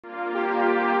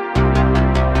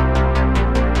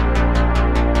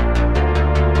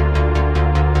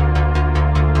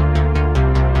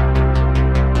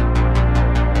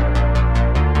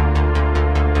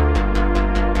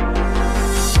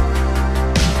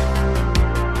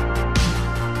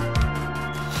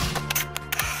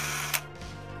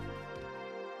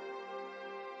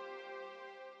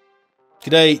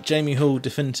G'day, Jamie Hall,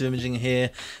 Definitive Imaging here,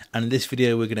 and in this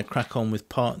video we're going to crack on with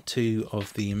part 2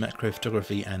 of the macro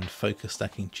photography and focus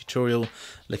stacking tutorial,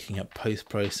 looking at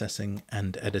post-processing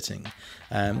and editing.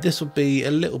 This will be a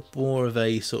little more of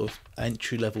a sort of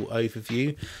entry-level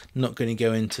overview. I'm not going to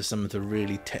go into some of the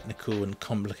really technical and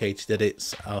complicated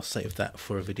edits. I'll save that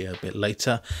for a video a bit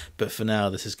later, but for now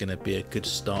this is going to be a good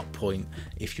start point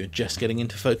if you're just getting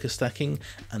into focus stacking,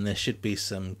 and there should be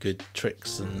some good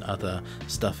tricks and other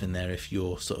stuff in there if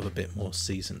you're sort of a bit more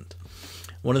seasoned.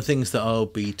 One of the things that I'll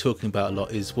be talking about a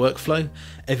lot is workflow.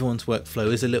 Everyone's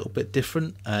workflow is a little bit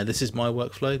different. This is my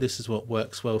workflow. This is what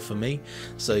works well for me.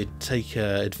 So take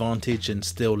advantage and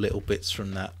steal little bits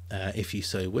from that if you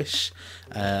so wish.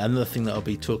 Another thing that I'll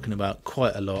be talking about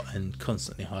quite a lot and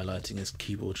constantly highlighting is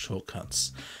keyboard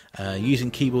shortcuts.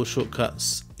 Using keyboard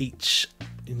shortcuts, each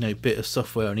bit of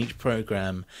software on each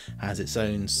program has its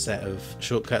own set of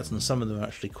shortcuts, and some of them are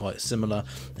actually quite similar,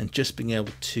 and just being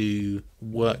able to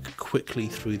work quickly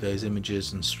through those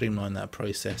images and streamline that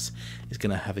process is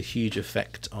going to have a huge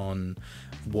effect on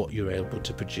what you're able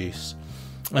to produce.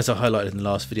 As I highlighted in the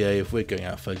last video, if we're going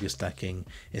out focus stacking,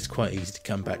 it's quite easy to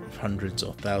come back with hundreds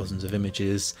or thousands of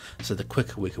images, so the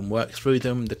quicker we can work through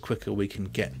them, the quicker we can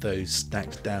get those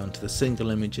stacked down to the single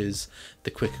images,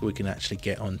 the quicker we can actually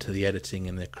get onto the editing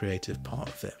and the creative part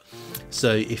of it.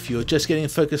 So if you're just getting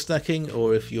focus stacking,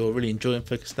 or if you're really enjoying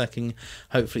focus stacking,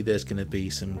 hopefully there's going to be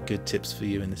some good tips for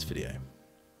you in this video.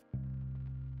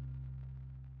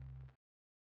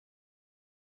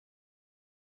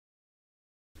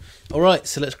 Alright,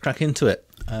 so let's crack into it.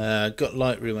 Got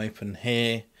Lightroom open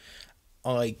here.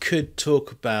 I could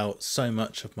talk about so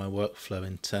much of my workflow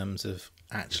in terms of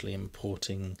actually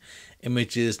importing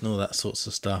images and all that sorts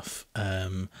of stuff.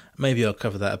 Maybe I'll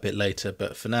cover that a bit later,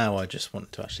 but for now I just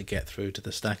want to actually get through to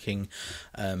the stacking.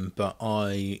 But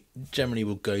I generally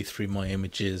will go through my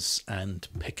images and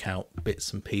pick out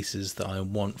bits and pieces that I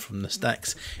want from the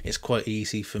stacks. It's quite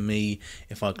easy for me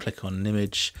if I click on an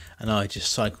image and I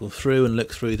just cycle through and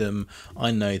look through them.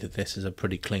 I know that this is a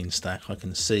pretty clean stack. I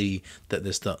can see that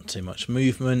there's not too much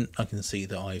movement. I can see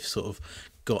that I've sort of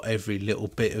got every little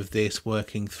bit of this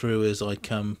working through as I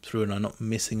come through, and I'm not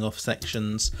missing off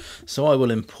sections. So I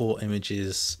will import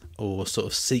images or sort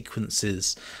of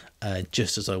sequences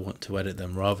just as I want to edit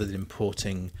them, rather than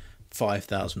importing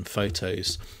 5,000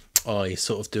 photos. I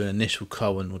sort of do an initial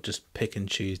cull and will just pick and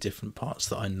choose different parts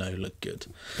that I know look good.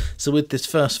 So with this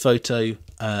first photo,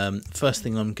 first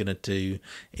thing I'm going to do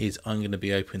is I'm going to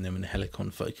be opening them in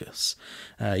Helicon Focus.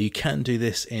 You can do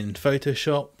this in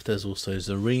Photoshop. There's also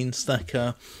Scenrios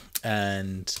Stacker,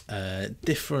 and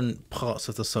different parts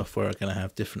of the software are going to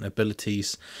have different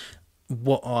abilities.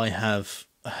 What I have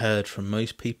heard from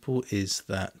most people is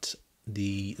that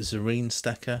the Scenrios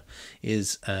Stacker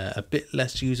is a bit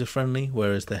less user-friendly,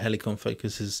 whereas the Helicon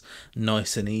Focus is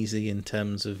nice and easy in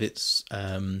terms of its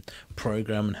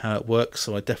program and how it works,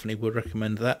 so I definitely would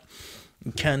recommend that.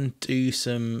 You can do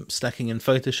some stacking in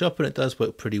Photoshop and it does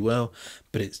work pretty well,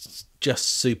 but it's just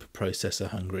super processor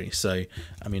hungry. So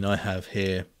I mean, I have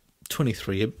here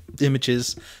 23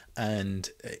 images, and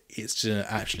it's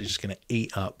actually just going to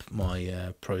eat up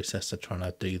my processor trying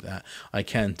to do that. I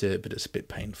can do it, but it's a bit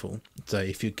painful. So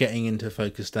if you're getting into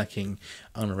focus stacking,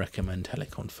 I'm going to recommend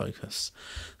Helicon Focus.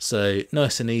 So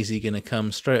nice and easy, going to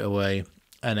come straight away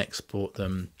and export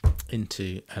them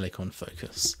into Helicon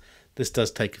Focus. This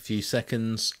does take a few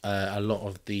seconds. A lot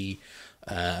of the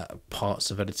parts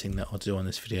of editing that I'll do on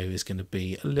this video is going to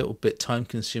be a little bit time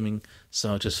consuming,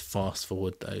 so I'll just fast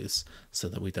forward those so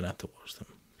that we don't have to watch them.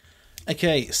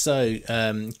 Okay, so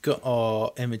got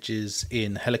our images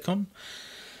in Helicon.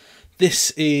 This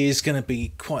is going to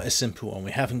be quite a simple one.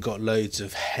 We haven't got loads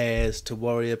of hairs to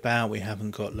worry about. We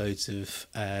haven't got loads of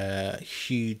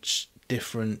huge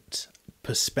different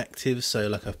perspectives. So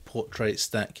like a portrait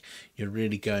stack, you're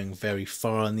really going very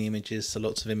far on the images. So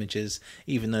lots of images.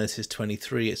 Even though this is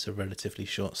 23, it's a relatively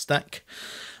short stack.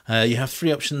 You have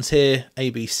three options here, A,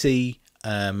 B, C.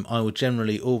 I will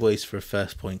generally always for a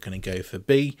first point going to go for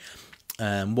B.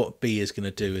 What B is going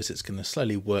to do is it's going to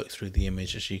slowly work through the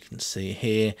image, as you can see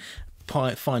here,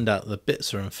 find out the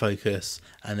bits are in focus,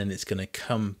 and then it's going to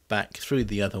come back through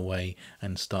the other way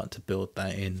and start to build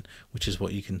that in, which is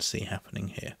what you can see happening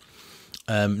here.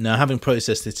 Now, having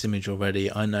processed this image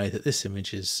already, I know that this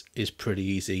image is pretty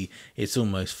easy. It's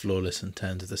almost flawless in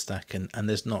terms of the stack, and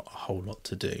there's not a whole lot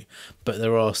to do. But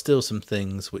there are still some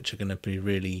things which are going to be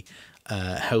really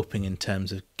helping in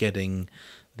terms of getting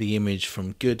the image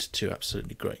from good to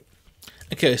absolutely great.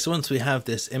 Okay, so once we have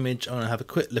this image, I'm going to have a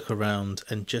quick look around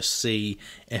and just see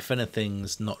if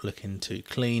anything's not looking too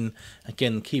clean.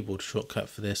 Again, keyboard shortcut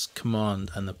for this,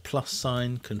 Command and the plus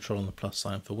sign, Control and the plus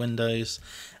sign for Windows.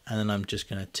 And then I'm just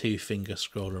going to 2-finger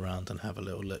scroll around and have a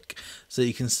little look. So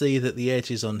you can see that the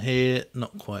edges on here,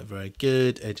 not quite very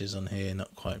good. Edges on here,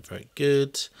 not quite very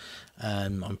good.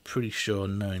 I'm pretty sure,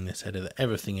 knowing this header, that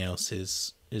everything else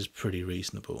is pretty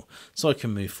reasonable, so I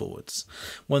can move forwards.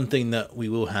 One thing that we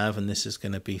will have, and this is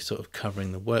going to be sort of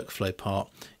covering the workflow part,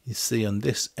 you see on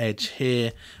this edge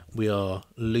here we are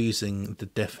losing the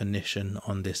definition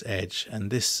on this edge,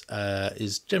 and this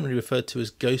is generally referred to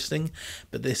as ghosting,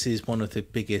 but this is one of the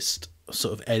biggest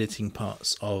sort of editing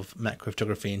parts of macro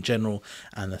photography in general,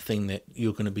 and the thing that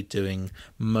you're going to be doing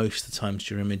most of the time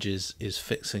to your images is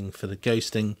fixing for the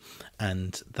ghosting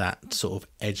and that sort of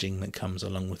edging that comes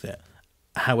along with it.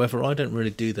 However, I don't really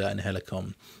do that in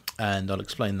Helicon, and I'll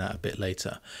explain that a bit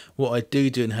later. What I do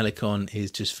in Helicon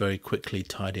is just very quickly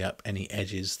tidy up any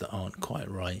edges that aren't quite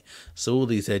right. So all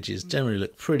these edges generally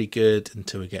look pretty good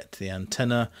until we get to the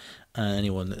antenna, and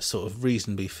anyone that's sort of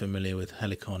reasonably familiar with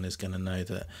Helicon is going to know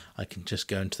that I can just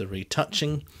go into the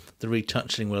retouching. The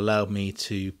retouching will allow me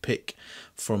to pick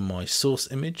from my source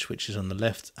image, which is on the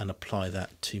left, and apply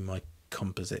that to my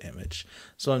composite image.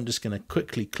 So I'm just going to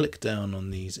quickly click down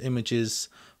on these images,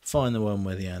 find the one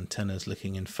where the antenna is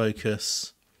looking in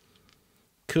focus.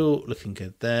 Cool, looking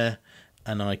good there,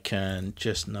 and I can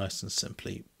just nice and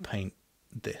simply paint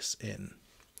this in.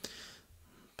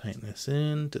 Paint this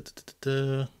in. Da, da, da,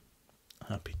 da, da.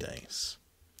 Happy days.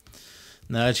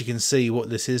 Now, as you can see, what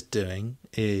this is doing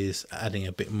is adding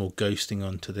a bit more ghosting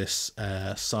onto this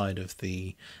side of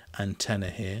the antenna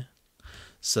here.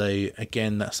 So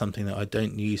again, that's something that I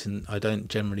don't use and I don't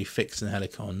generally fix in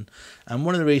Helicon. And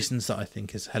one of the reasons that I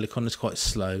think is Helicon is quite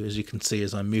slow. As you can see,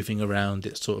 as I'm moving around,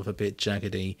 it's sort of a bit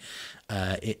jaggedy.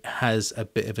 It has a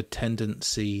bit of a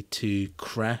tendency to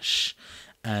crash.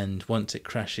 And once it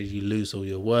crashes, you lose all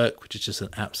your work, which is just an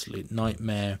absolute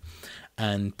nightmare.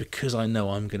 And because I know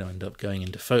I'm going to end up going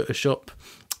into Photoshop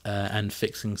and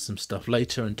fixing some stuff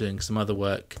later and doing some other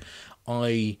work,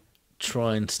 I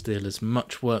try and steal as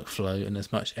much workflow and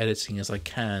as much editing as I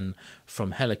can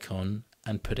from Helicon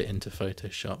and put it into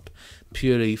Photoshop,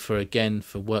 purely for, again,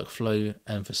 for workflow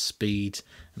and for speed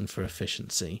and for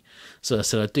efficiency. So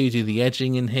I do the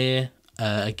edging in here.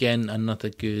 Again, another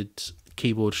good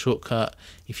keyboard shortcut.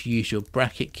 If you use your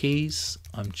bracket keys,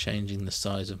 I'm changing the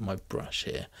size of my brush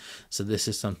here. So this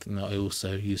is something that I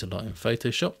also use a lot in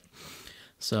Photoshop.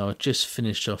 So I'll just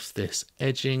finish off this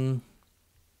edging.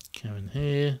 Go in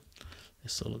here.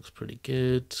 This all looks pretty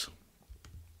good.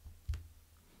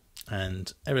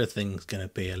 And everything's going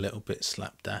to be a little bit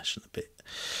slapdash and a bit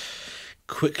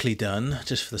quickly done,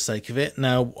 just for the sake of it.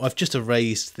 Now, I've just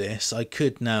erased this. I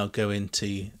could now go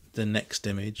into the next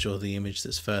image, or the image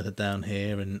that's further down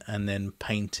here, and then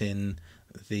paint in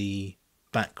the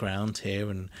background here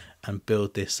and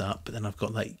build this up. But then I've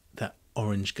got like that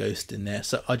orange ghost in there,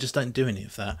 so I just don't do any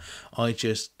of that. I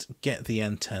just get the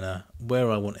antenna where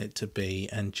I want it to be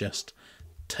and just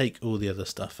take all the other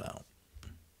stuff out.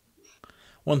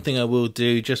 One thing I will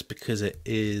do, just because it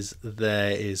is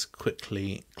there, is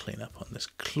quickly clean up on this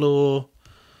claw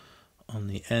on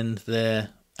the end there,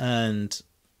 and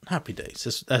happy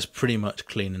days. That's pretty much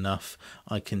clean enough.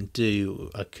 I could do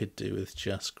with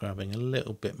just grabbing a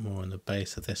little bit more on the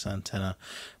base of this antenna,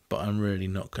 but I'm really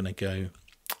not going to go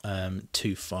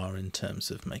too far in terms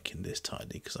of making this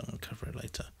tidy, because I'm going to cover it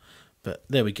later. But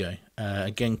there we go.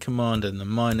 Again, Command and the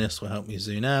minus will help me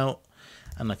zoom out,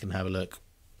 and I can have a look.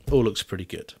 All looks pretty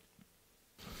good.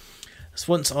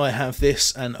 So once I have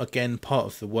this, and again, part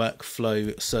of the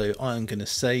workflow, so I'm going to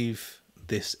save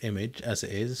this image as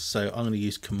it is. So I'm going to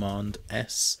use Command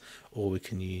S, or we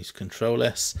can use Control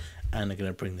S, and I'm going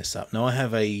to bring this up. Now I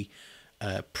have a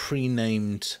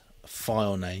pre-named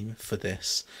file name for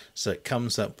this, so it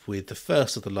comes up with the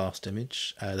first of the last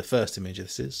image, the first image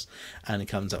this is, and it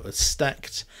comes up with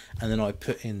stacked, and then I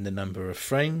put in the number of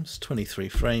frames, 23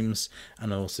 frames,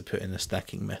 and I also put in the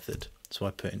stacking method, so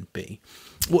I put in B.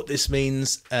 What this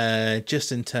means,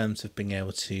 just in terms of being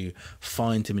able to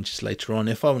find images later on,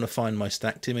 if I want to find my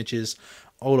stacked images,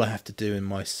 all I have to do in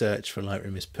my search for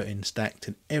Lightroom is put in stacked,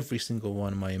 and every single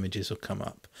one of my images will come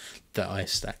up that I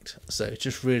stacked. So it's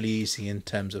just really easy in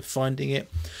terms of finding it.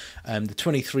 The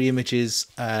 23 images,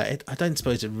 I don't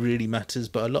suppose it really matters,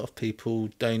 but a lot of people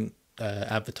don't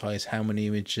advertise how many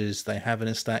images they have in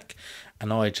a stack,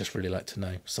 and I just really like to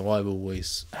know. So I will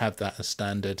always have that as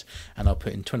standard, and I'll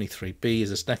put in 23B as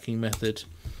a stacking method.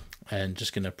 and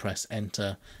just going to press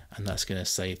enter, and that's going to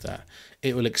save that.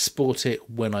 It will export it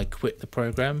when I quit the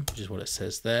program, which is what it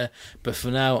says there. But for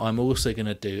now, I'm also going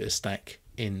to do a stack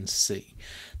in C.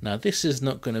 Now this is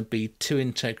not going to be too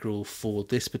integral for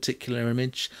this particular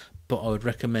image, but I would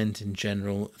recommend in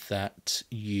general that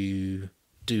you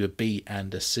do a B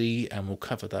and a C, and we'll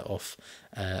cover that off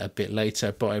a bit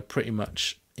later. But I pretty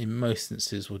much in most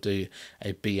instances will do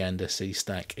a B and a C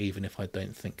stack, even if I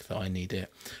don't think that I need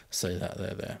it, so that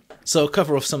they're there. So I'll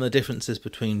cover off some of the differences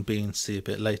between B and C a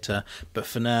bit later, but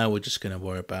for now we're just going to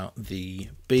worry about the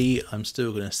B. I'm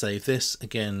still going to save this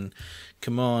again,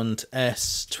 Command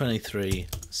S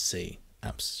 23C,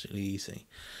 absolutely easy.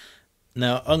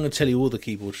 Now I'm going to tell you all the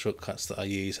keyboard shortcuts that I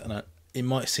use, and it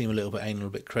might seem a little bit anal,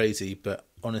 a bit crazy, but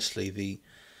honestly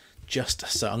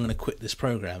so I'm going to quit this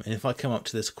program, and if I come up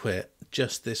to this quit,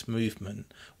 just this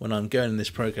movement, when I'm going in this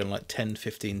program like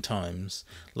 10-15 times,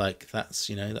 like that's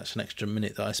that's an extra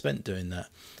minute that I spent doing that.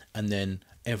 And then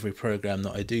every program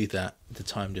that I do that, the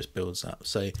time just builds up.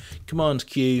 So Command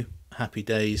Q, happy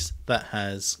days, that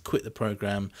has quit the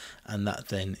program, and that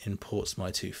then imports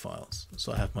my two files.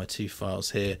 So I have my two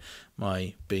files here,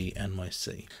 my B and my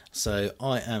C. So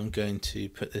I am going to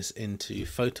put this into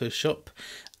Photoshop,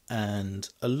 and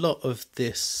a lot of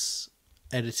this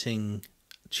editing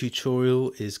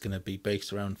tutorial is going to be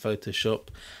based around Photoshop,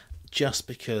 just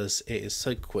because it is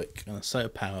so quick and so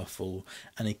powerful.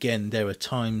 And again, there are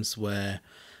times where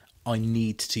I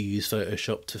need to use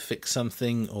Photoshop to fix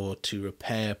something or to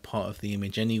repair part of the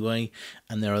image anyway,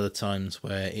 and there are other times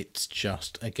where it's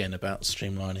just again about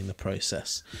streamlining the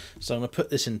process. So I'm going to put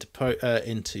this into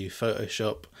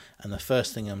Photoshop, and the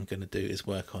first thing I'm going to do is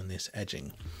work on this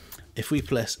edging. If we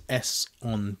press S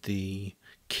on the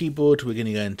keyboard, we're going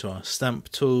to go into our stamp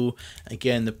tool.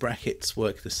 Again, the brackets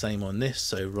work the same on this,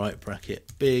 so right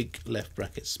bracket big, left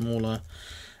bracket smaller.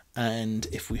 And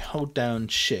if we hold down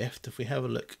shift, if we have a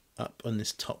look up on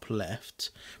this top left,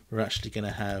 we're actually going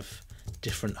to have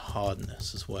different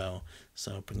hardness as well.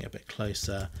 So I'll bring it a bit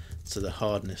closer to the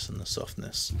hardness and the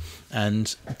softness,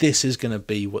 and this is going to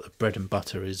be what the bread and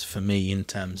butter is for me in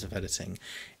terms of editing.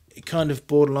 It kind of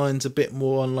borderlines a bit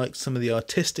more on like some of the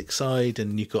artistic side,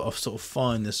 and you've got to sort of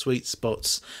find the sweet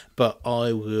spots, but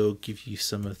I will give you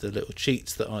some of the little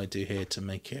cheats that I do here to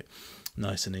make it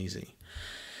nice and easy.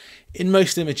 In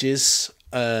most images,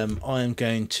 I am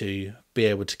going to be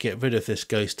able to get rid of this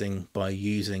ghosting by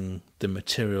using the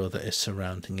material that is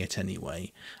surrounding it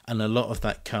anyway, and a lot of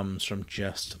that comes from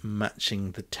just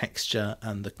matching the texture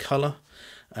and the colour.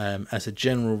 As a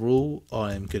general rule,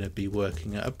 I'm going to be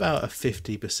working at about a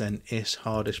 50%-ish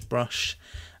hardish brush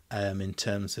in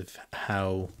terms of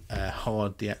how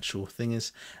hard the actual thing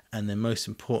is. And then most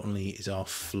importantly is our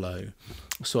flow.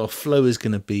 So our flow is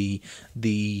going to be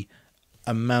the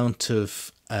amount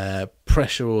of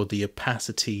pressure or the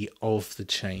opacity of the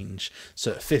change.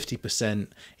 So at 50%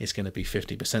 it's going to be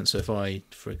 50%. So if I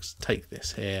take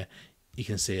this here, you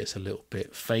can see it's a little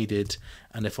bit faded,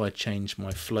 and if I change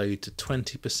my flow to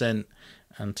 20%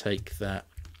 and take that,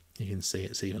 you can see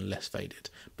it's even less faded.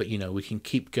 But we can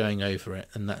keep going over it,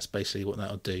 and that's basically what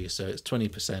that'll do. So it's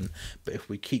 20%, but if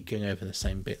we keep going over the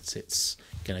same bits, it's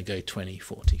going to go 20,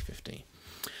 40, 50.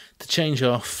 To change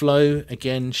our flow,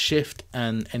 again, shift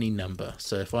and any number.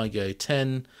 So if I go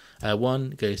 1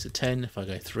 goes to 10, if I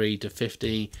go 3 to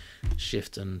 50,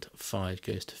 shift and 5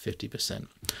 goes to 50%.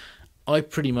 I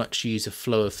pretty much use a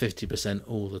flow of 50%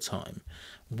 all the time.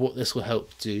 What this will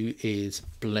help do is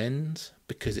blend,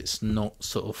 because it's not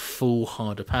sort of full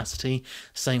hard opacity.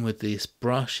 Same with this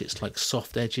brush, it's like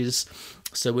soft edges.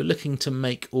 So we're looking to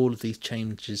make all of these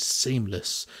changes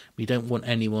seamless. We don't want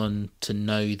anyone to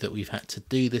know that we've had to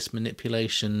do this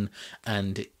manipulation,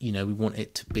 and we want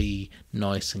it to be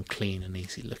nice and clean and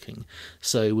easy looking.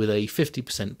 So with a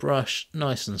 50% brush,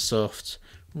 nice and soft,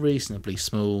 reasonably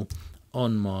small,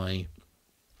 on my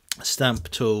stamp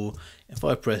tool, if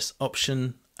I press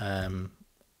Option,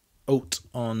 Alt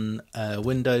on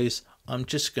Windows, I'm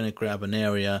just going to grab an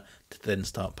area to then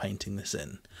start painting this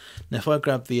in. Now if I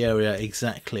grab the area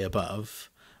exactly above,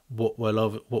 what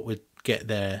we'd get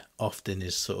there often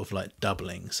is sort of like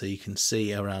doubling. So you can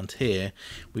see around here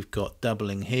we've got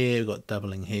doubling here, we've got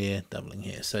doubling here, doubling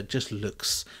here. So it just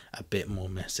looks a bit more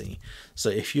messy. So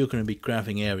if you're going to be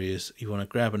grabbing areas, you want to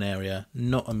grab an area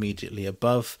not immediately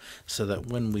above, so that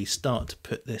when we start to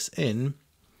put this in,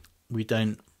 we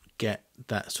don't get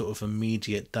that sort of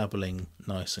immediate doubling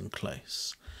nice and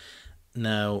close.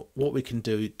 Now what we can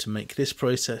do to make this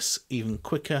process even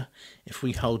quicker, if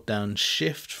we hold down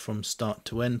shift from start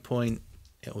to end point,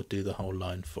 it will do the whole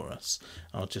line for us.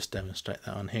 I'll just demonstrate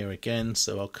that on here again.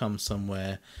 So I'll come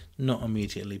somewhere not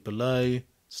immediately below,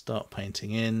 start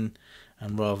painting in,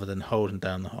 and rather than holding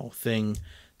down the whole thing,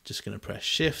 just going to press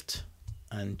shift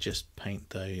and just paint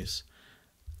those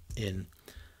in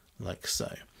like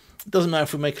so. It doesn't matter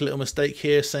if we make a little mistake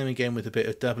here, same again with a bit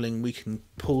of doubling, we can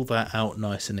pull that out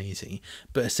nice and easy.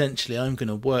 But essentially I'm going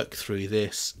to work through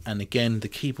this, and again the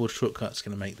keyboard shortcut's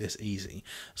going to make this easy.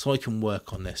 So I can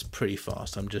work on this pretty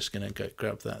fast. I'm just going to go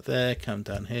grab that there, come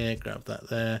down here, grab that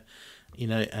there, you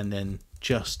know, and then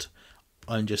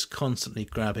I'm just constantly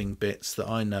grabbing bits that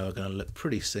I know are going to look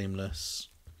pretty seamless,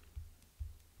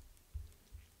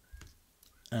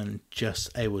 and just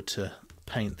able to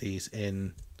paint these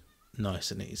in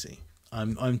nice and easy.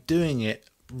 I'm doing it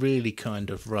really kind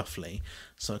of roughly,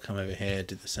 so I come over here,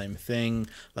 do the same thing.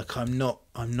 Like I'm not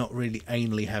really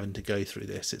anally having to go through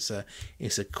this.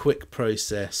 It's a quick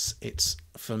process. It's,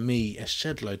 for me, a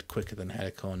shed load quicker than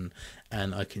Helicon,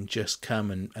 and I can just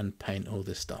come and paint all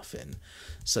this stuff in.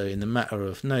 So in the matter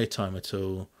of no time at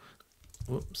all,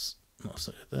 whoops, not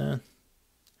so good there.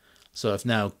 So I've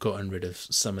now gotten rid of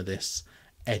some of this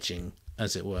edging,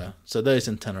 as it were. So those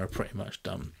antennae are pretty much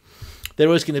done.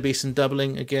 There is going to be some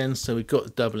doubling again, so we've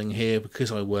got doubling here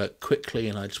because I work quickly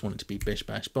and I just want it to be bish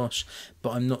bash bosh,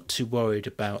 but I'm not too worried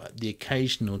about the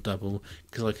occasional double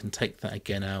because I can take that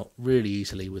again out really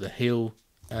easily with a heel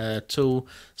tool.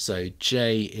 So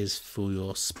J is for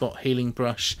your spot healing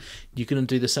brush. You're going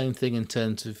to do the same thing in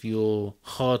terms of your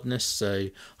hardness, so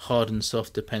hard and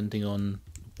soft depending on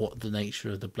what the nature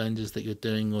of the blenders that you're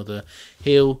doing, or the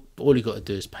heel. But all you got to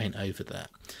do is paint over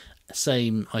that.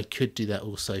 Same, I could do that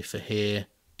also for here.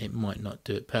 It might not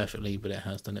do it perfectly, but it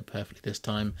has done it perfectly this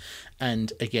time.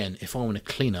 And again, if I want to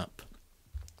clean up,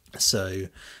 so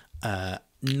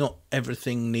not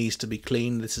everything needs to be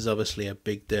clean. This is obviously a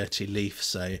big dirty leaf,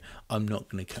 so I'm not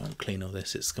going to go and clean all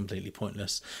this. It's completely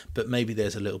pointless. But maybe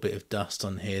there's a little bit of dust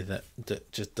on here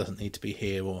that just doesn't need to be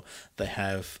here, or they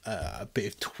have a bit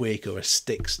of twig or a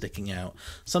stick sticking out,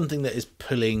 something that is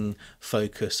pulling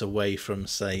focus away from,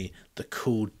 say, the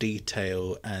cool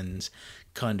detail and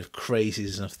kind of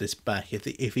craziness of this back.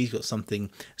 If he's got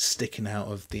something sticking out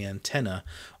of the antenna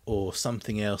or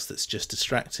something else that's just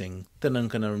distracting, then I'm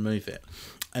going to remove it.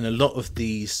 And a lot of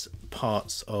these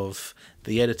parts of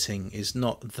the editing is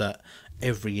not that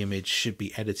every image should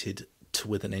be edited to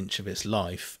within an inch of its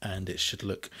life and it should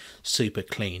look super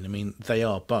clean. I mean, they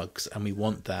are bugs, and we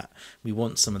want that. We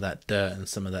want some of that dirt and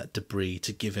some of that debris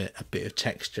to give it a bit of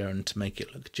texture and to make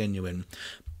it look genuine.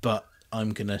 But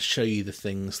I'm going to show you the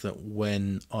things that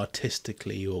when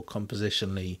artistically or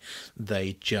compositionally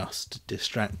they just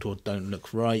distract or don't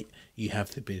look right, you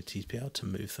have the ability to be able to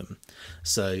move them.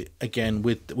 So again,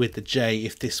 with the J,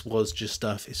 if this was just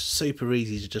stuff, it's super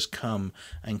easy to just come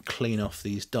and clean off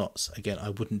these dots. Again, I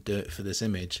wouldn't do it for this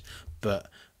image, but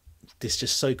it's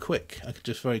just so quick. I could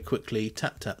just very quickly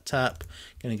tap, tap, tap.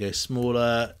 Going to go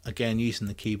smaller, again using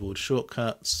the keyboard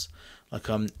shortcuts. Like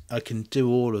I can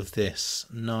do all of this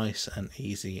nice and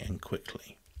easy and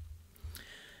quickly.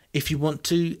 If you want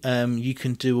to, you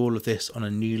can do all of this on a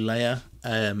new layer.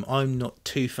 I'm not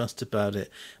too fussed about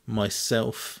it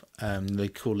myself. They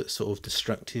call it sort of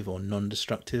destructive or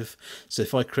non-destructive. So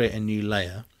if I create a new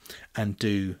layer and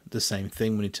do the same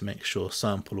thing, we need to make sure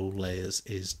sample all layers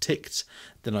is ticked.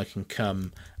 Then I can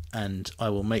come and I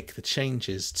will make the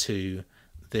changes to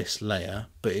this layer,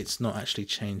 but it's not actually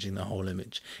changing the whole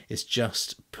image. It's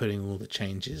just putting all the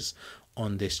changes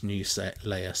on this new set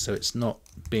layer, so it's not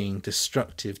being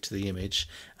destructive to the image,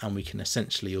 and we can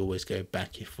essentially always go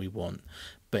back if we want.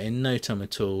 But in no time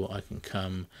at all, I can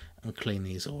come and clean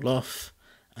these all off,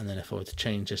 and then if I were to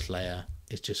change this layer,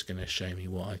 it's just going to show me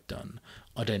what I've done.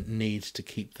 I don't need to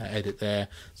keep that edit there,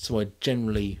 so I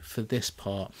generally, for this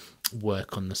part,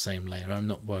 work on the same layer. I'm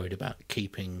not worried about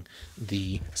keeping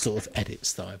the sort of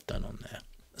edits that I've done on there.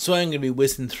 So I'm going to be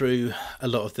whizzing through a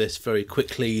lot of this very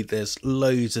quickly. There's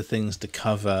loads of things to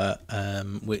cover,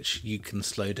 which you can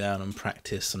slow down and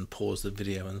practice and pause the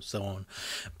video and so on.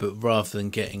 But rather than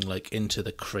getting like into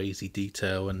the crazy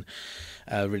detail and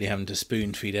really having to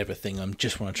spoon feed everything, I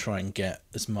just want to try and get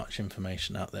as much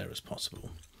information out there as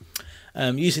possible.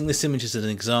 Using this image as an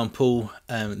example,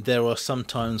 there are some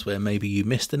times where maybe you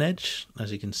missed an edge.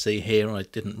 As you can see here, I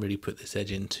didn't really put this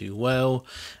edge in too well,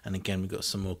 and again we've got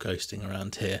some more ghosting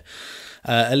around here.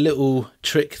 A little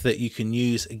trick that you can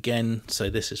use again, so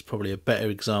this is probably a better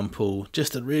example,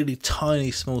 just a really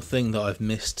tiny small thing that I've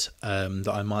missed,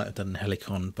 that I might have done in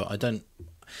Helicon, but I don't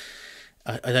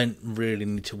really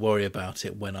need to worry about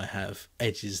it when I have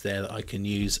edges there that I can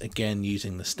use. Again,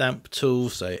 using the stamp tool,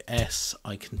 so S,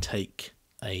 I can take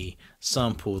a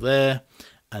sample there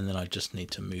and then I just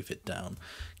need to move it down.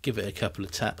 Give it a couple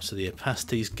of taps so the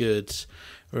opacity's good.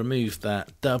 Remove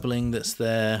that doubling that's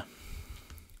there.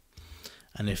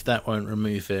 And if that won't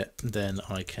remove it, then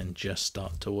I can just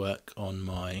start to work on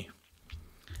my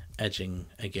edging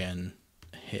again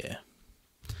here.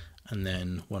 And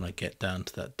then when I get down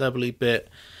to that doubly bit,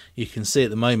 you can see at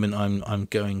the moment I'm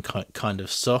going kind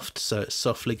of soft, so it's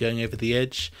softly going over the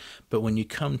edge. But when you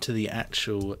come to the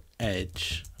actual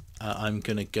edge, I'm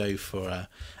going to go for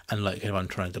and like if I'm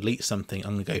trying to delete something,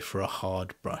 I'm going to go for a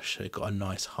hard brush. So it's got a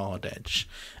nice hard edge.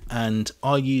 And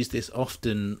I use this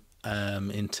often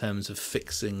in terms of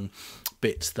fixing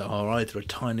bits that are either a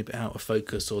tiny bit out of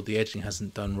focus or the edging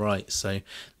hasn't done right. So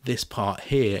this part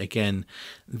here, again,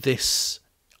 this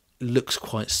looks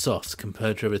quite soft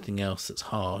compared to everything else that's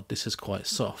hard. This is quite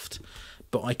soft,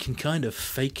 but I can kind of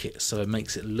fake it so it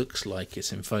makes it looks like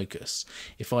it's in focus.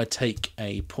 If I take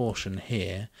a portion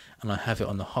here and I have it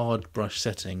on the hard brush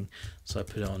setting, so I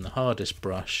put it on the hardest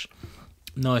brush,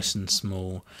 nice and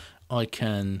small, I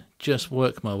can just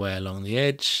work my way along the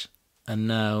edge, and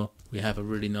now we have a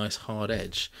really nice hard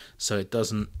edge, so it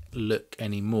doesn't look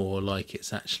anymore like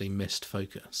it's actually missed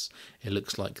focus. It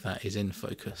looks like that is in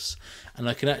focus. And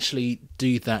I can actually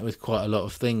do that with quite a lot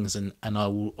of things, and I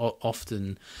will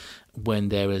often, when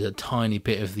there is a tiny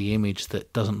bit of the image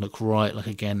that doesn't look right, like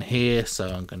again here, so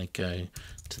I'm going to go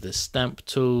to the stamp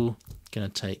tool,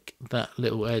 going to take that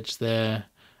little edge there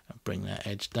and bring that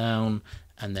edge down,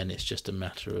 and then it's just a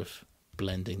matter of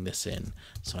blending this in.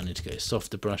 So I need to go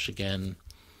softer brush again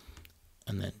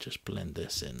and then just blend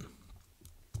this in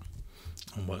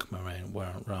and work my way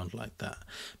around like that.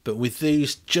 But with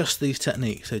just these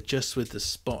techniques, so just with the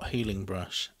spot healing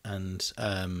brush and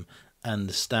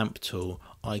the stamp tool,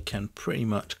 I can pretty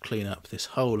much clean up this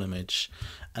whole image.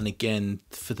 And again,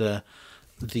 for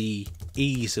the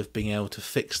ease of being able to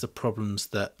fix the problems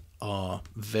that are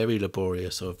very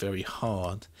laborious or very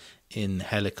hard in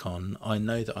Helicon, I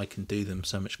know that I can do them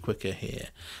so much quicker here.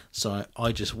 So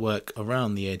I just work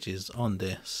around the edges on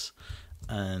this,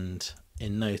 and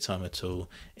in no time at all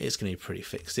it's going to be pretty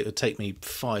fixed. It would take me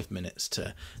 5 minutes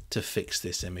to fix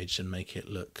this image and make it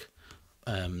look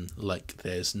like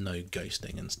there's no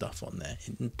ghosting and stuff on there.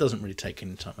 It doesn't really take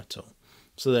any time at all.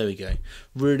 So there we go.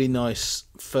 Really nice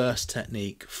first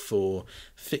technique for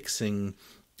fixing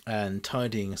and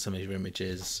tidying some of your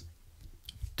images.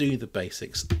 Do the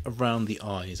basics around the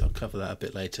eyes. I'll cover that a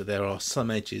bit later. There are some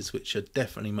edges which are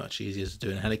definitely much easier to do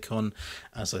in Helicon.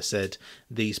 As I said,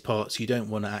 these parts you don't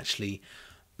want to actually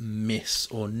miss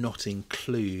or not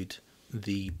include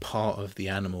the part of the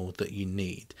animal that you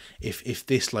need. If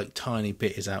this like tiny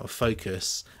bit is out of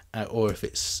focus, or if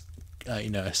it's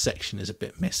a section is a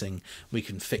bit missing, we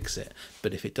can fix it.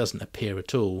 But if it doesn't appear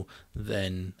at all,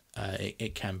 then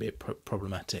it can be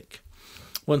problematic.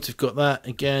 Once we've got that,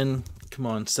 again,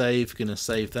 Command save, going to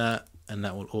save that, and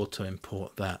that will auto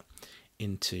import that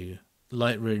into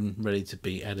Lightroom, ready to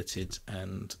be edited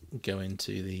and go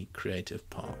into the creative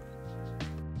part.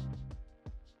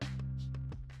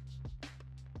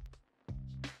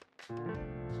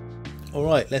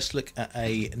 Alright, let's look at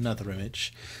another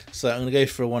image. So I'm going to go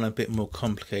for one a bit more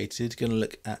complicated. Going to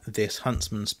look at this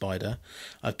huntsman spider.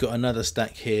 I've got another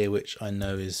stack here which I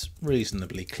know is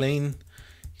reasonably clean.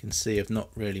 You can see I've not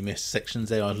really missed sections.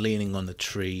 They are leaning on the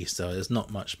tree, so there's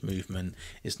not much movement.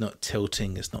 It's not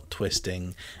tilting, it's not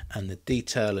twisting, and the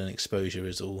detail and exposure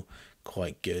is all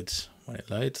quite good. When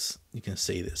it loads, you can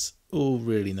see this all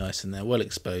really nice in there, well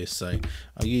exposed. So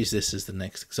I'll use this as the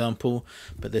next example,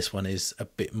 but this one is a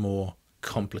bit more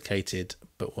complicated,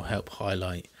 but will help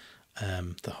highlight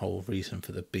the whole reason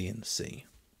for the B and C.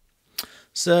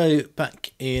 So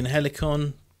back in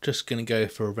Helicon, just going to go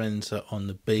for a renser on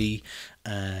the B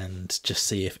and just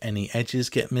see if any edges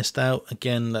get missed out.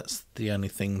 Again, that's the only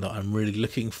thing that I'm really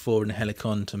looking for in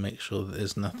Helicon, to make sure that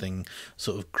there's nothing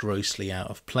sort of grossly out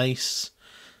of place.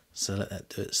 So let that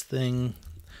do its thing.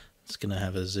 It's going to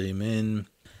have a zoom in.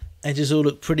 Edges all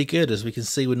look pretty good. As we can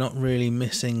see, we're not really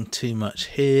missing too much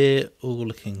here. All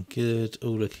looking good,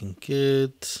 all looking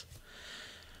good.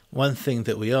 One thing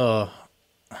that we are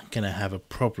going to have a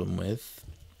problem with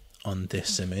on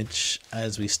this image,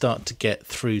 as we start to get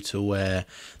through to where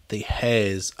the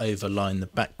hairs overline the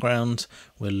background,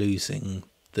 we're losing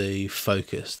the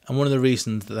focus. And one of the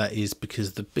reasons that is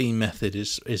because the B method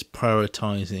is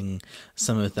prioritizing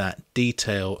some of that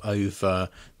detail over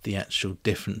the actual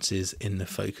differences in the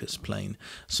focus plane.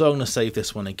 So I'm going to save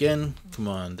this one again,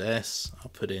 Command S,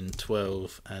 I'll put in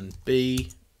 12 and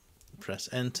B, press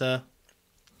enter,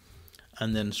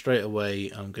 and then straight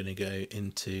away I'm going to go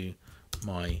into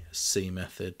my C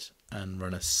method and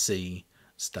run a C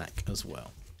stack as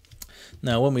well.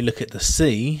 Now when we look at the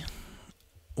C,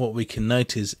 what we can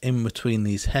notice in between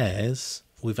these hairs,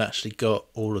 we've actually got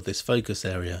all of this focus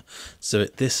area. So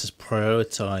this has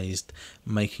prioritized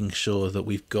making sure that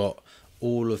we've got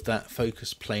all of that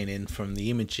focus plane in from the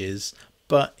images,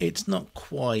 but it's not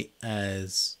quite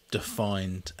as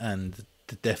defined and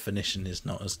the definition is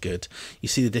not as good. You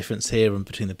see the difference here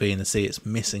between the B and the C. It's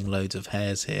missing loads of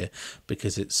hairs here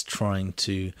because it's trying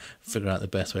to figure out the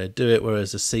best way to do it,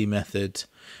 whereas the C method,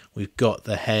 we've got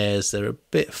the hairs, they're a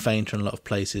bit fainter in a lot of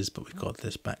places, but we've got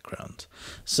this background.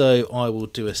 So I will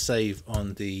do a save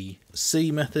on the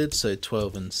C method, so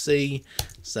 12 and C,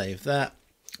 save that,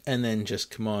 and then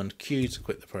just Command Q to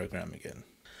quit the program again.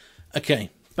 Okay,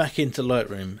 back into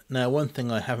Lightroom. Now one thing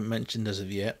I haven't mentioned as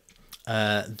of yet,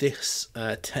 this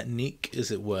technique,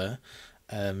 as it were,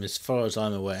 as far as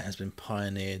I'm aware, has been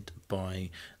pioneered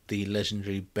by the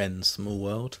legendary Ben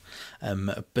Smallworld.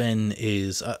 Ben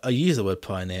is, I use the word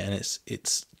pioneer and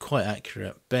it's quite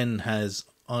accurate. Ben has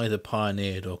either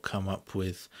pioneered or come up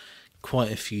with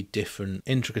quite a few different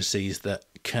intricacies that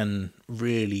can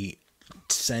really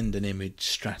send an image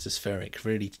stratospheric,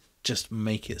 really just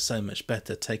make it so much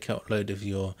better, take out a load of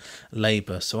your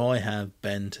labour. So I have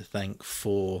Ben to thank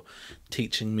for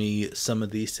teaching me some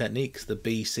of these techniques. The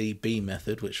BCB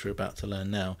method, which we're about to learn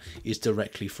now, is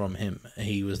directly from him.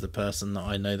 He was the person that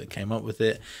I know that came up with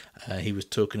it. He was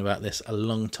talking about this a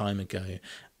long time ago,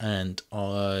 and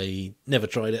I never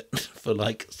tried it for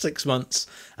like 6 months,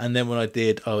 and then when I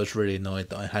did, I was really annoyed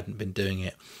that I hadn't been doing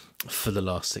it for the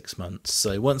last 6 months.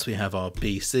 So once we have our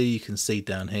BC, you can see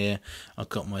down here I've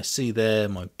got my C there,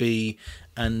 my B,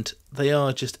 and they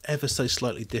are just ever so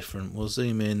slightly different. We'll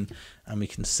zoom in and we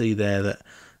can see there that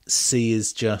C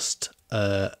is just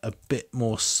a bit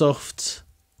more soft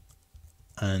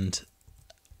and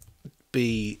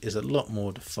B is a lot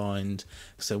more defined.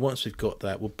 So once we've got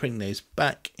that, we'll bring those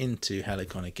back into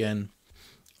Helicon again,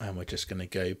 and we're just going to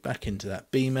go back into that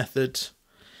B method.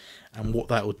 And what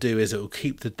that will do is it will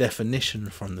keep the definition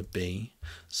from the B,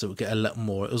 so we'll get a lot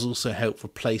more. It will also help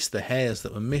replace the hairs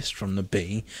that were missed from the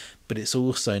B, but it's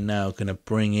also now going to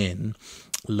bring in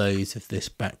loads of this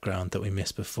background that we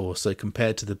missed before. So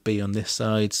compared to the B on this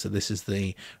side, so this is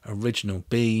the original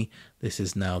B, this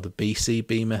is now the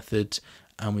BCB method,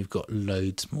 and we've got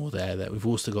loads more there. That we've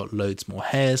also got loads more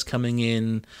hairs coming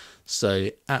in. So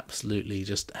absolutely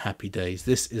just happy days.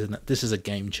 This is a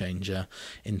game changer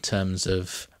in terms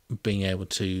of being able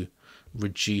to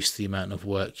reduce the amount of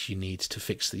work you need to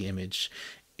fix the image,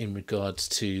 in regards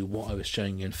to what I was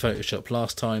showing you in Photoshop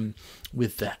last time.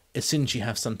 With the, as soon as you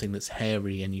have something that's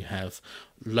hairy and you have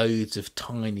loads of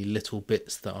tiny little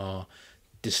bits that are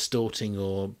distorting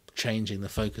or changing the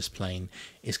focus plane,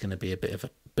 it's going to be a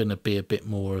bit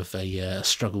more of a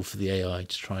struggle for the AI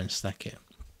to try and stack it.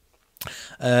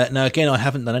 Now again, I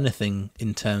haven't done anything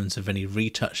in terms of any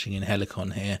retouching in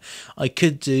Helicon here. I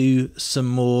could do some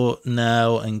more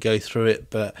now and go through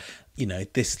it, but you know,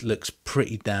 this looks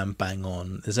pretty damn bang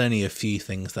on. There's only a few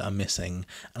things that are missing,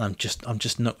 and I'm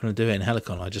just not going to do it in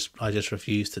Helicon. I just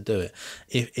refuse to do it.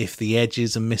 If the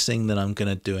edges are missing, then I'm going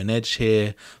to do an edge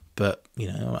here, but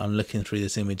you know, I'm looking through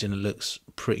this image and it looks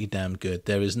pretty damn good.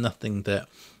 There is nothing that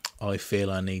I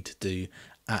feel I need to do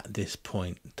at this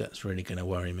point that's really going to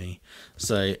worry me.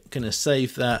 So I'm going to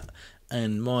save that,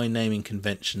 and my naming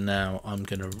convention now, I'm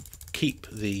going to keep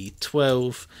the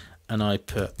 12 and I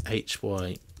put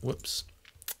HYBD, which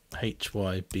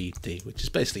is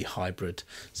basically hybrid.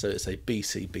 So it's a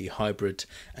BCB hybrid,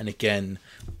 and again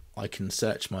I can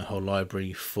search my whole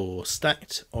library for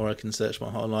stacked, or I can search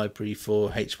my whole library for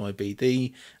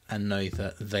HYBD and know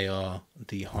that they are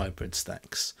the hybrid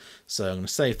stacks. So I'm going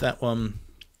to save that one.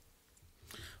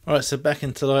 Alright, so back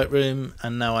into Lightroom,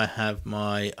 and now I have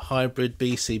my hybrid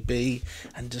BCB,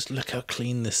 and just look how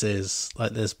clean this is.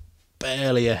 Like, there's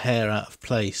barely a hair out of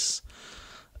place.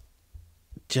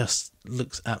 Just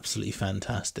looks absolutely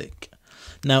fantastic.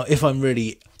 Now, if I'm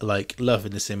really like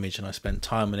loving this image and I spent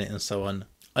time on it and so on,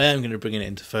 I am going to bring it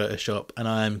into Photoshop, and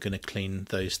I am going to clean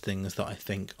those things that I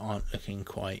think aren't looking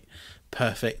quite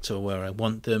perfect or where I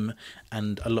want them,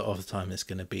 and a lot of the time it's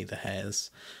going to be the hairs.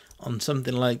 On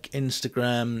something like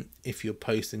Instagram, if you're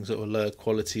posting sort of lower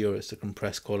quality or it's a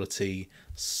compressed quality,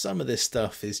 some of this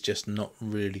stuff is just not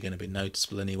really going to be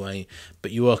noticeable anyway,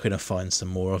 but you are going to find some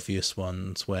more obvious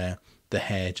ones where the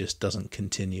hair just doesn't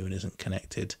continue and isn't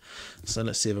connected. So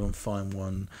let's see if I can find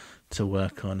one to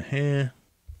work on here.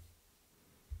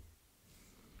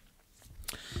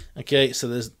 Okay, so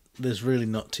there's really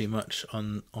not too much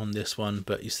on this one,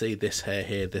 but you see this hair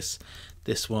here, this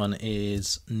one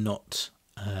is not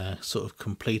sort of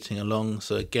completing along.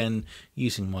 So again,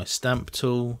 using my stamp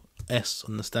tool, S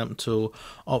on the stamp tool,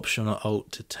 Option or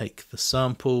Alt to take the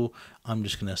sample. I'm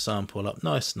just going to sample up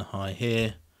nice and high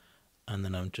here, and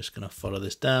then I'm just going to follow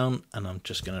this down, and I'm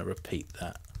just going to repeat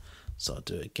that. So I'll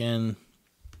do it again.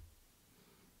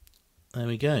 There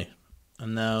we go.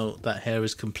 And now that hair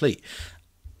is complete.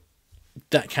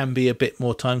 That can be a bit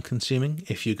more time consuming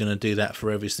if you're going to do that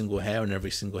for every single hair, and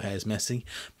every single hair is messy.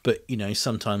 But you know,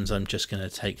 sometimes I'm just going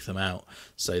to take them out.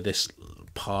 So this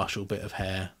partial bit of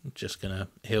hair, I'm just going to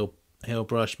heel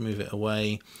brush, move it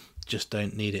away. Just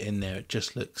don't need it in there. It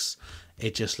just looks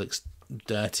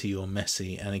dirty or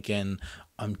messy. And again,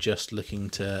 I'm just looking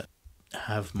to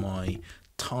have my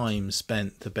time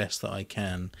spent the best that I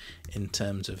can in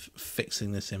terms of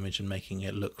fixing this image and making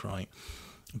it look right.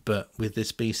 But with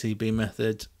this BCB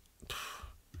method,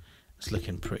 it's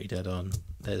looking pretty dead on.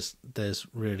 There's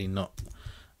really not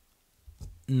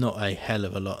a hell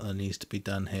of a lot that needs to be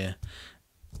done here.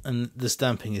 And the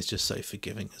stamping is just so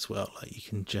forgiving as well. Like, you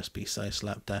can just be so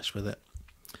slapdash with it.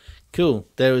 Cool.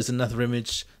 There is another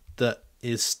image that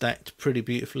is stacked pretty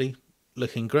beautifully.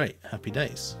 Looking great. Happy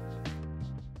days.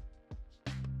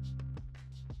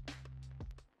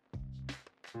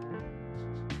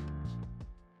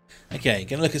 Okay,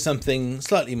 going to look at something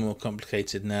slightly more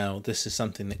complicated now. This is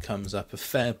something that comes up a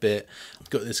fair bit. I've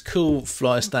got this cool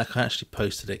fly stack. I actually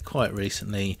posted it quite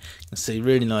recently. You can see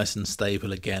really nice and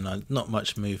stable again. Not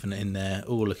much movement in there,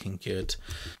 all looking good.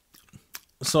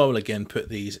 So I will again put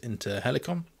these into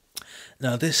Helicon.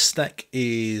 Now this stack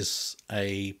is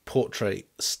a portrait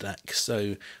stack,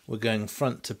 so we're going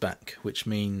front to back, which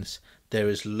means there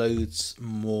is loads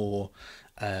more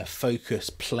focus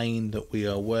plane that we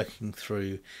are working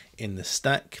through in the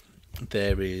stack.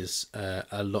 There is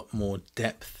a lot more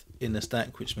depth in the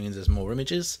stack, which means there's more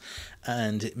images,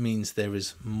 and it means there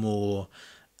is more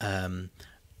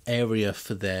area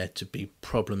for there to be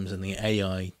problems in the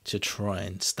AI to try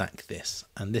and stack this.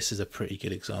 And this is a pretty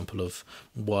good example of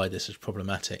why this is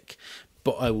problematic.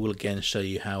 But I will again show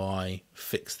you how I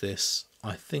fix this,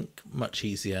 I think much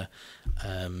easier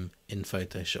in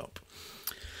Photoshop.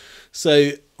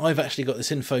 So I've actually got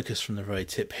this in focus from the very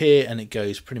tip here, and it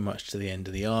goes pretty much to the end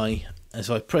of the eye. As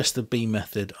I press the B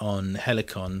method on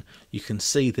Helicon, you can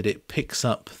see that it picks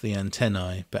up the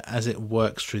antennae, but as it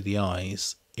works through the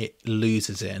eyes, it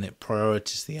loses it and it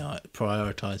prioritizes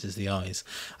the eyes.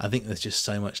 I think there's just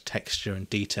so much texture and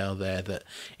detail there that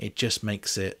it just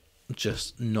makes it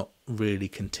just not really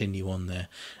continue on there.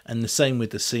 And the same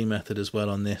with the C method as well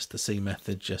on this. The C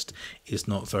method just is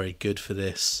not very good for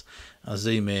this. I'll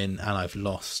zoom in and I've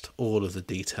lost all of the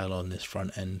detail on this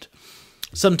front end.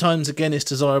 Sometimes again it's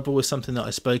desirable with something that I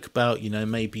spoke about, you know,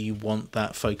 maybe you want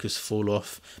that focus fall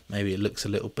off, maybe it looks a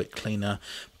little bit cleaner.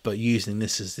 But using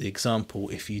this as the example,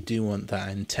 if you do want that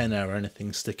antenna or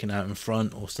anything sticking out in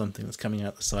front or something that's coming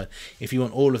out the side, if you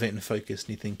want all of it in focus and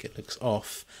you think it looks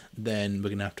off, then we're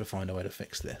going to have to find a way to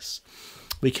fix this.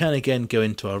 We can again go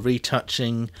into our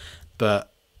retouching,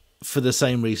 but for the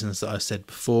same reasons that I said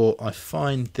before, I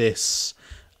find this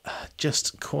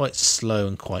just quite slow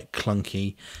and quite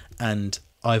clunky, and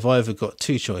I've either got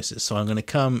two choices. So I'm going to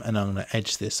come and I'm going to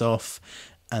edge this off,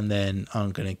 and then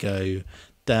I'm going to go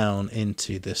down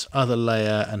into this other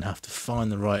layer and have to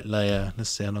find the right layer.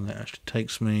 Let's see how long it actually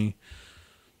takes me.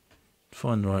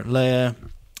 Find the right layer,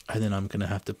 and then I'm going to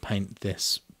have to paint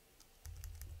this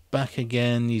back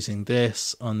again using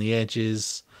this on the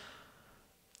edges.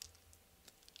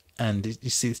 And you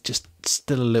see it's just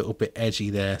still a little bit edgy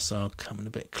there, so I'll come in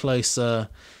a bit closer,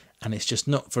 and it's just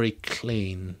not very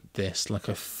clean, this. Like,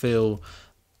 I feel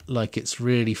like it's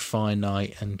really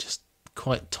finite and just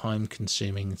quite time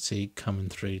consuming to see coming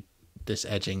through this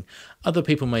edging. Other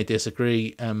people may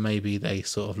disagree and maybe they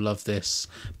sort of love this,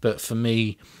 but for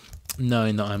me,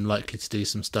 knowing that I'm likely to do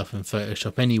some stuff in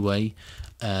Photoshop anyway,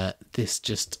 this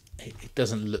just, it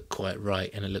doesn't look quite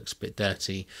right and it looks a bit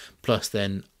dirty. Plus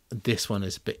then this one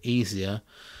is a bit easier,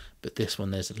 but this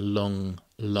one there's a long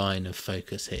line of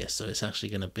focus here, so it's actually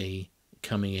going to be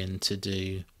coming in to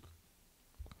do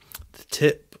the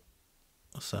tip.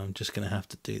 So I'm just going to have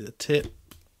to do the tip.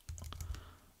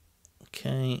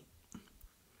 Okay.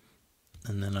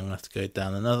 And then I'm going to have to go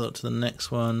down another to the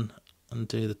next one and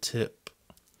do the tip.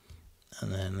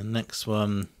 And then the next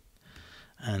one.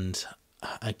 And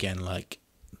again, like,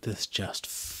 this just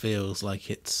feels like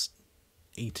it's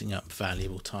eating up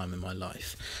valuable time in my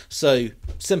life. So,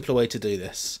 simpler way to do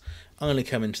this. I'm going to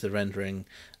come into the rendering.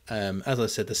 As I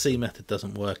said, the C method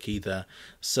doesn't work either,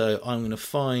 so I'm going to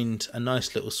find a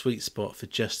nice little sweet spot for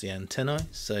just the antennae.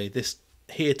 So this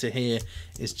here to here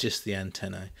is just the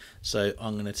antennae. So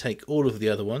I'm going to take all of the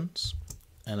other ones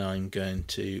and I'm going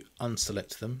to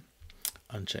unselect them,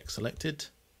 uncheck selected,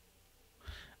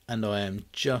 and I am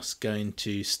just going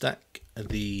to stack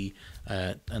the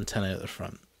antenna at the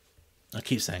front. I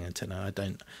keep saying antenna,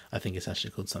 I think it's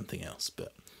actually called something else,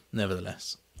 but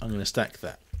nevertheless, I'm going to stack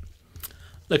that.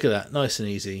 Look at that, nice and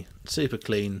easy, super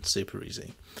clean, super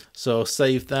easy. So I'll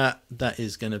save that. That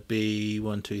is going to be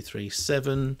 1, 2, 3,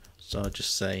 7. So I'll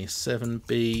just say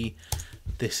 7B.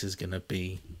 This is going to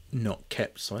be not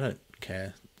kept, so I don't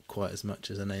care quite as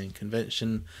much as a naming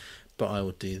convention, but I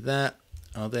will do that.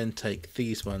 I'll then take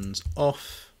these ones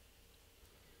off,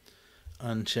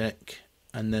 uncheck,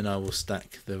 and then I will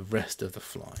stack the rest of the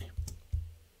fly.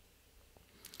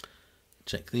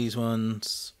 Check these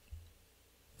ones.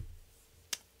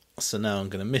 So now I'm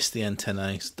going to miss the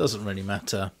antennae. It doesn't really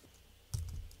matter.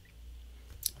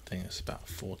 I think it's about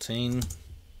 14.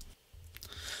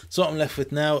 So what I'm left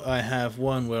with now, I have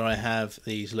one where I have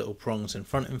these little prongs in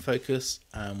front in focus,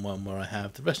 and one where I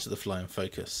have the rest of the fly in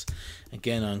focus.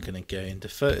 Again, I'm going to go into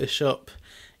Photoshop.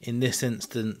 In this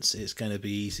instance, it's going to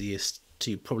be easiest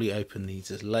to probably open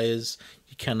these as layers.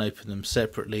 You can open them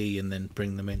separately and then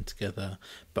bring them in together,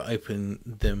 but open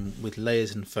them with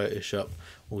layers in Photoshop,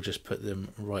 we'll just put them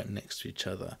right next to each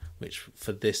other, which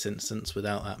for this instance,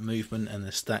 without that movement and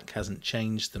the stack hasn't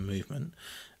changed the movement,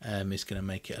 is going to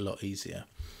make it a lot easier.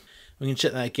 We can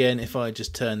check that again. If I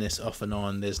just turn this off and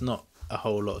on, there's not a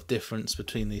whole lot of difference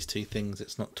between these two things.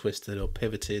 It's not twisted or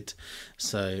pivoted,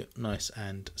 so nice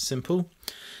and simple.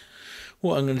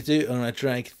 What I'm going to do, I'm going to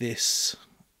drag this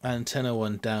antenna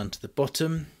one down to the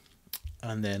bottom,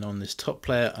 and then on this top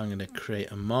layer I'm going to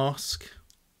create a mask.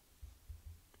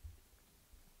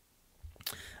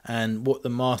 And what the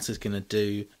mask is going to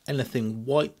do, anything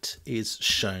white is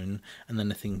shown and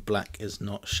anything black is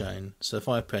not shown. So if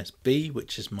I press B,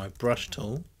 which is my brush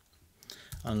tool,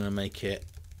 I'm going to make it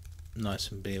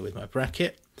nice and big with my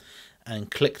bracket,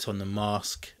 and clicked on the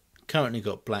mask. Currently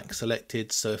got black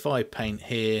selected, so if I paint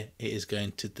here, it is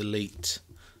going to delete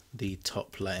the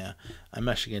top layer. I'm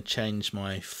actually going to change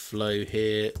my flow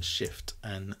here. Shift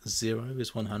and 0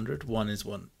 is 100, 1 is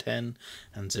 110,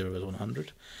 and 0 is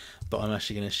 100. But I'm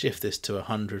actually going to shift this to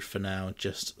 100 for now,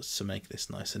 just to make this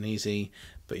nice and easy.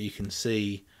 But you can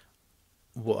see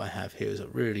what I have here is a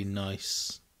really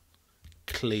nice,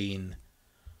 clean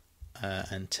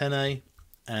antennae.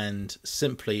 And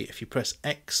simply, if you press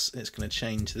X, it's going to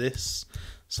change this.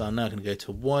 So I'm now going to go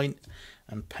to white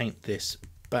and paint this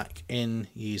back in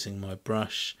using my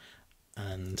brush,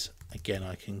 and again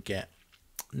I can get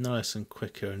nice and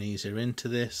quicker and easier into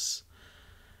this.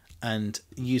 And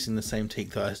using the same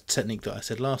technique that I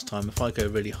said last time, if I go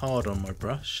really hard on my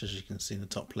brush, as you can see in the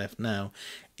top left now,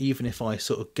 even if I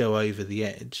sort of go over the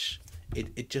edge,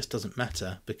 it just doesn't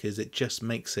matter, because it just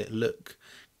makes it look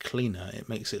cleaner. It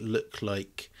makes it look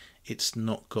like it's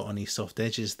not got any soft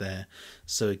edges there.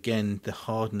 So again, the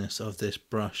hardness of this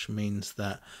brush means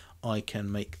that I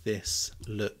can make this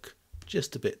look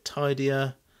just a bit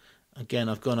tidier. Again,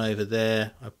 I've gone over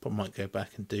there. I might go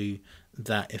back and do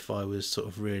that if I was sort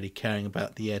of really caring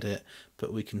about the edit,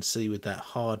 but we can see with that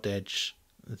hard edge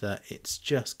that it's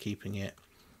just keeping it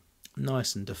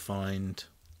nice and defined.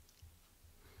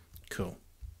 Cool.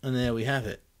 And there we have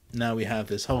it. Now we have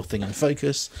this whole thing in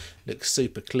focus. Looks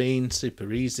super clean,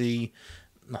 super easy,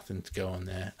 nothing to go on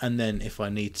there. And then if I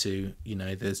need to, you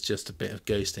know, there's just a bit of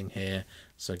ghosting here.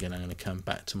 So again, I'm going to come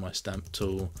back to my stamp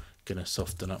tool, going to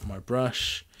soften up my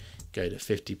brush, go to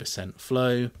 50%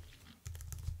 flow,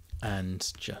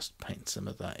 and just paint some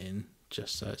of that in,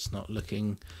 just so it's not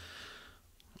looking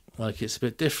like it's a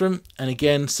bit different. And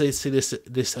again, see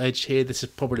this edge here, this is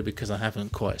probably because I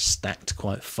haven't quite stacked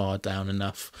quite far down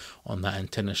enough on that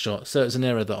antenna shot, so it's an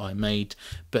error that I made.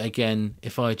 But again,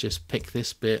 if I just pick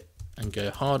this bit and go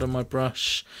hard on my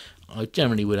brush, I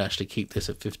generally would actually keep this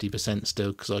at 50%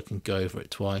 still, because I can go over it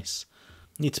twice.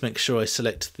 Need to make sure I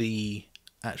select the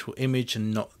actual image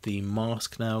and not the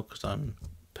mask now, because I'm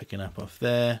picking up off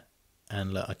there.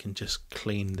 And look, I can just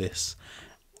clean this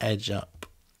edge up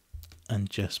and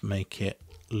just make it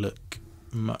look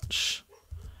much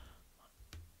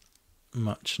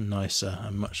nicer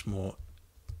and much more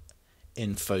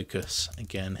in focus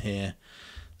again here.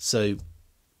 So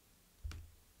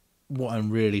what I'm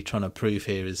really trying to prove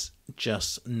here is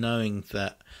just knowing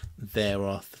that there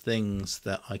are things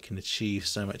that I can achieve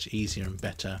so much easier and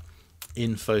better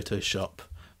in Photoshop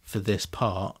for this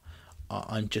part.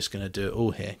 I'm just going to do it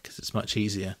all here because it's much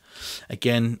easier.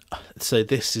 Again, so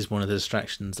this is one of the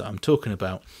distractions that I'm talking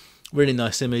about. Really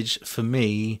nice image. For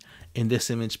me, in this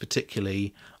image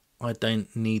particularly, I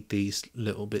don't need these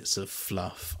little bits of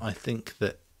fluff. I think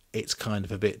that it's kind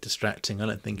of a bit distracting. I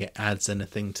don't think it adds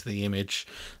anything to the image.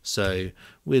 So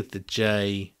with the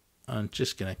J, I'm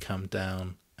just going to come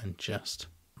down and just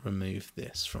remove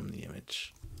this from the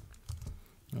image.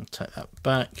 I'll take that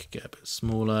back, get a bit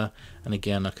smaller, and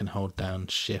again I can hold down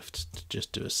Shift to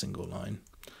just do a single line.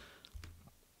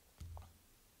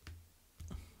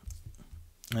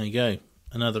 There you go,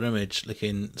 another image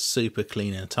looking super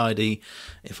clean and tidy.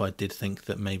 If I did think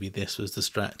that maybe this was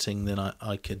distracting, then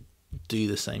I could do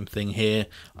the same thing here.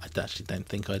 I actually don't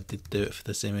think I did do it for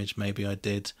this image, maybe I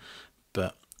did,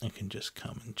 but I can just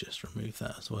come and just remove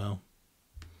that as well.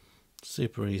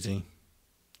 Super easy,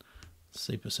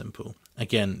 super simple.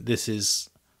 Again, this is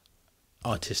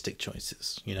artistic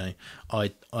choices, you know.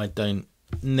 I don't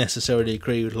necessarily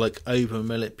agree with like over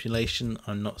manipulation.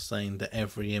 I'm not saying that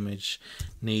every image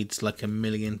needs like a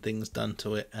million things done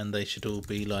to it and they should all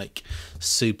be like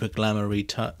super glamour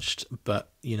retouched, but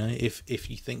you know, if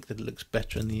you think that it looks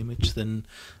better in the image, then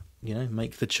you know,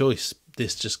 make the choice.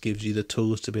 This just gives you the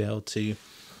tools to be able to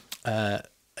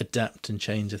adapt and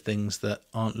change the things that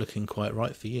aren't looking quite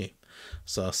right for you.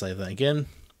 So I'll save that again,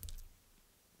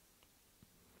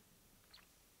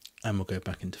 and we'll go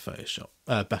back into Photoshop,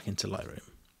 back into Lightroom.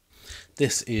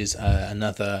 This is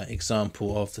another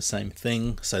example of the same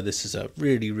thing. So this is a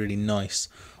really, really nice,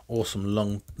 awesome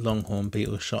longhorn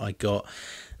beetle shot I got.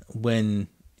 When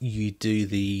you do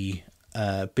the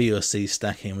B or C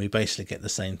stacking, we basically get the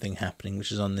same thing happening,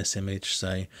 which is on this image.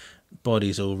 So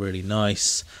body's all really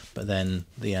nice, but then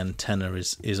the antenna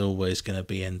is always going to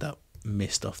be end up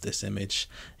missed off this image.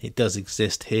 It does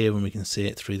exist here when we can see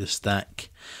it through the stack,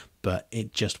 but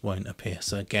it just won't appear.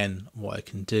 So again, what I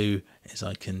can do is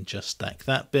I can just stack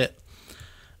that bit,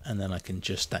 and then I can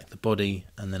just stack the body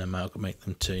and then amalgamate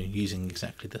them two using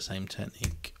exactly the same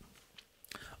technique.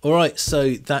 All right,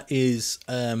 so that is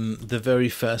the very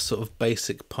first sort of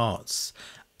basic parts.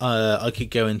 I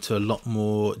could go into a lot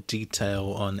more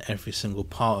detail on every single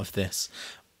part of this,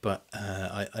 but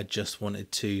I just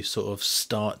wanted to sort of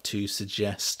start to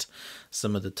suggest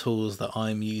some of the tools that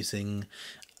I'm using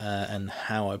and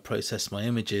how I process my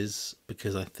images,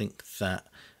 because I think that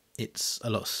it's a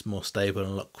lot more stable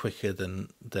and a lot quicker than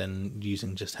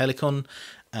using just Helicon,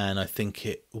 and I think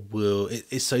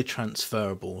it's so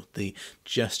transferable.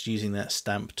 Just using that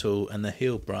stamp tool and the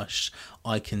heel brush,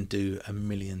 I can do a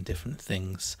million different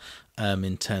things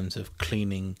in terms of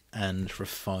cleaning and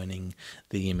refining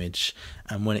the image.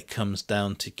 And when it comes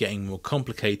down to getting more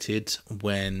complicated,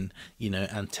 when you know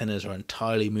antennas are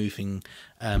entirely moving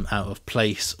out of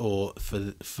place, or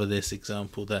for this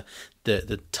example,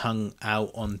 the tongue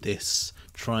out on this,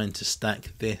 trying to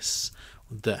stack this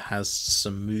that has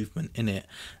some movement in it,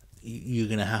 you're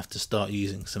going to have to start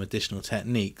using some additional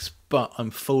techniques. But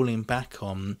I'm falling back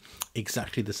on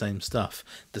exactly the same stuff,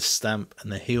 the stamp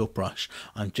and the heel brush.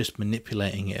 I'm just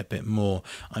manipulating it a bit more.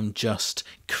 I'm just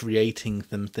creating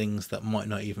some things that might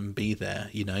not even be there,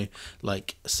 you know.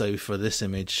 Like, so for this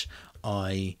image,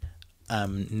 I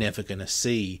am never going to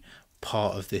see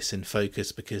part of this in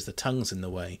focus because the tongue's in the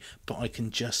way, but I can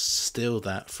just steal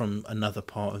that from another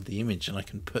part of the image and I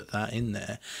can put that in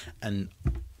there, and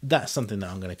that's something that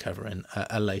I'm going to cover in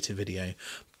a later video.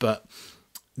 But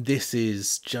this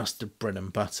is just the bread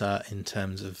and butter in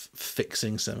terms of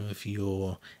fixing some of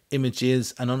your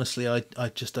images, and honestly I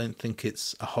just don't think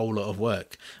it's a whole lot of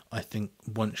work. I think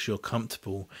once you're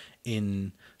comfortable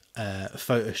in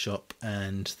Photoshop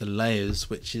and the layers,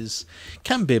 which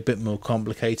can be a bit more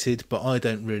complicated, but I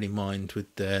don't really mind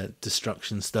with the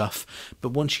destruction stuff. But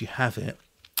once you have it,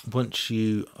 once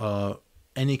you are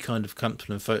any kind of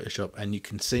comfortable in Photoshop and you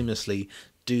can seamlessly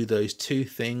do those two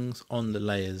things on the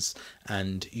layers,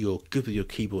 and you're good with your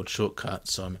keyboard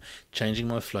shortcuts, so I'm changing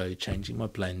my flow, changing my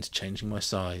blend, changing my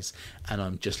size, and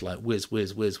I'm just like whiz,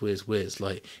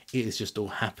 like it is just all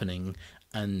happening,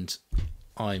 and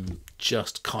I'm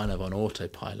just kind of on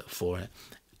autopilot for it.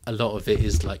 A lot of it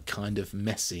is like kind of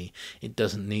messy. It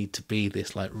doesn't need to be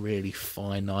this like really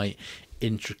finite,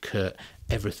 intricate,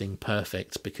 everything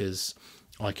perfect, because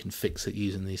I can fix it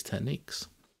using these techniques.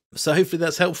 So hopefully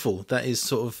that's helpful. That is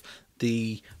sort of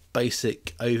the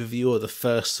basic overview, or the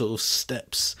first sort of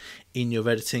steps in your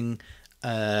editing.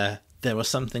 There are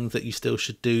some things that you still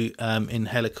should do in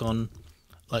Helicon,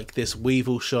 like this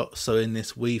weevil shot. So in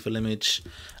this weevil image,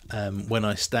 when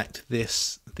I stacked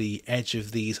this, the edge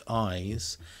of these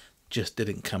eyes just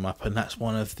didn't come up, and that's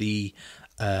one of the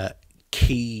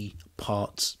key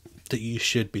parts that you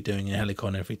should be doing in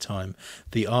Helicon every time.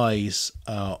 The eyes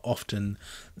are often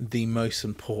the most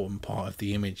important part of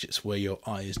the image. It's where your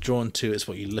eye is drawn to, it's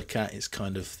what you look at, it's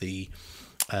kind of the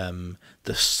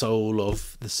soul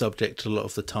of the subject a lot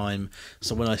of the time.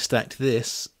 So when I stacked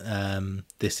this,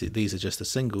 these are just the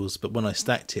singles, but when I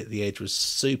stacked it, the edge was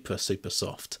super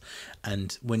soft,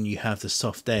 and when you have the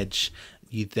soft edge,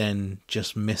 you then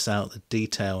just miss out the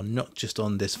detail, not just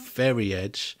on this very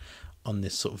edge, on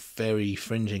this sort of very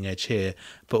fringing edge here,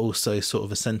 but also sort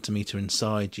of a centimetre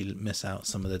inside, you miss out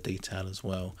some of the detail as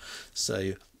well.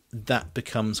 So that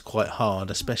becomes quite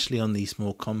hard, especially on these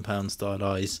more compound style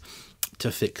eyes,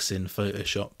 to fix in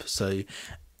Photoshop. So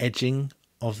edging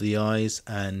of the eyes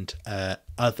and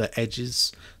other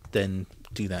edges, then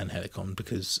do that in Helicon,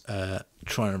 because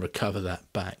trying to recover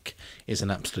that back is an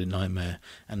absolute nightmare.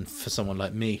 And for someone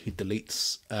like me who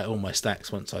deletes all my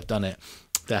stacks once I've done it,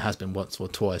 there has been once or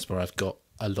twice where I've got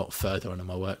a lot further into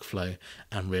my workflow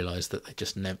and realised that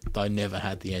I never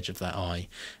had the edge of that eye,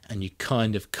 and you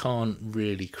kind of can't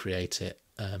really create it.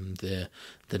 The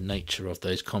nature of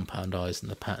those compound eyes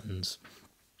and the patterns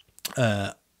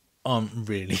aren't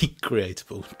really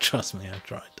creatable. Trust me, I've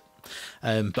tried.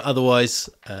 But otherwise,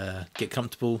 get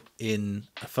comfortable in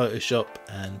Photoshop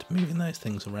and moving those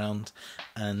things around,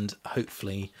 and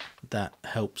hopefully that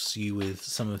helps you with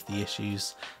some of the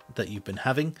issues that you've been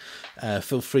having.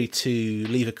 Feel free to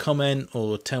leave a comment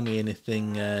or tell me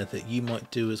anything that you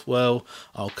might do as well.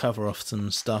 I'll cover off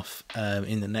some stuff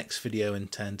in the next video in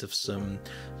terms of some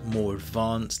more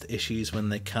advanced issues when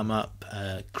they come up.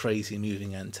 Crazy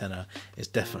moving antenna is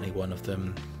definitely one of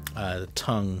them. The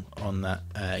tongue on that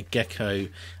gecko,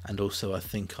 and also I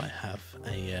think I have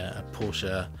a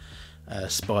Porsche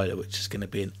spider, which is going to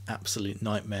be an absolute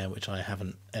nightmare, which I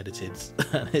haven't edited.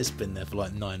 It's been there for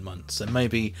like 9 months, so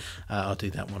maybe I'll do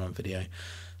that one on video.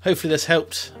 Hopefully this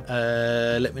helped.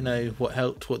 Let me know what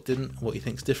helped, what didn't, what you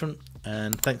think's different,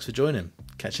 and thanks for joining.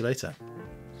 Catch you later.